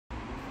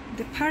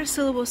The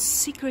parcel was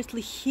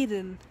secretly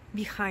hidden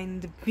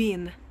behind the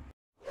bin.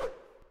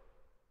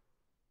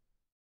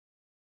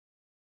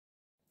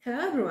 Hello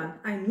everyone,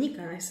 I'm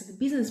Nika and I study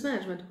Business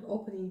Management at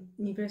Open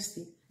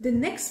University. The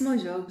next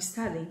module I'll be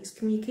studying is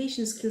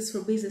Communication Skills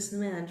for Business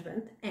and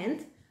Management,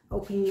 and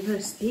Open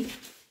University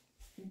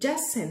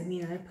just sent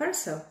me another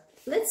parcel.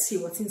 Let's see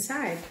what's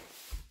inside.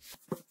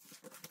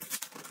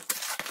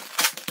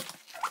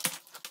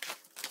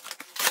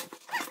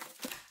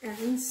 And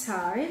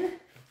inside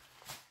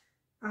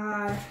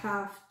I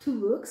have two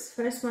books.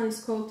 First one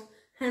is called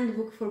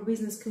Handbook for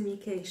Business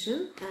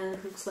Communication and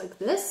it looks like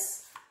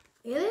this.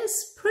 It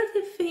is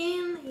pretty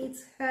thin. It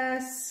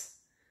has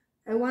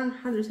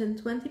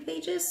 120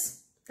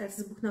 pages.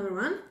 That's book number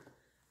one.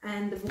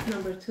 And the book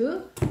number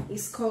two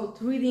is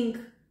called Readings,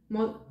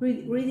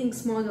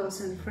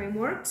 Models and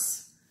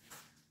Frameworks.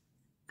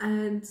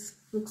 And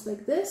looks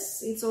like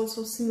this. It's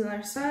also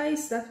similar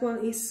size. That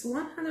one is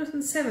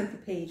 170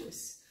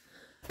 pages.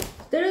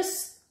 There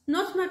is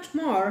not much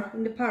more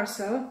in the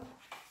parcel.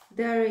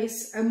 There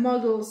is a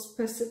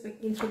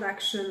model-specific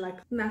introduction, like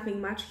nothing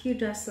much here,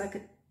 just like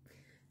a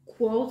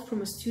quote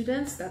from a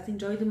student that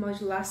enjoyed the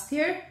module last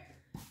year.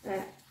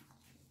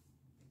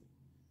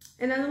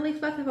 Another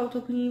leaflet about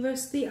Open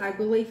University. I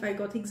believe I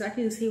got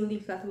exactly the same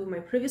leaflet with my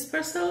previous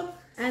parcel.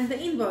 And the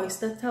invoice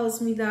that tells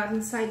me that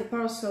inside the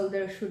parcel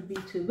there should be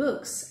two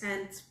books.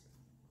 And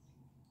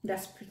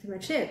that's pretty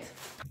much it.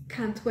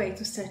 Can't wait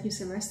to start new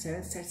semester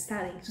and start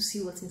studying to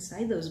see what's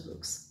inside those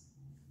books.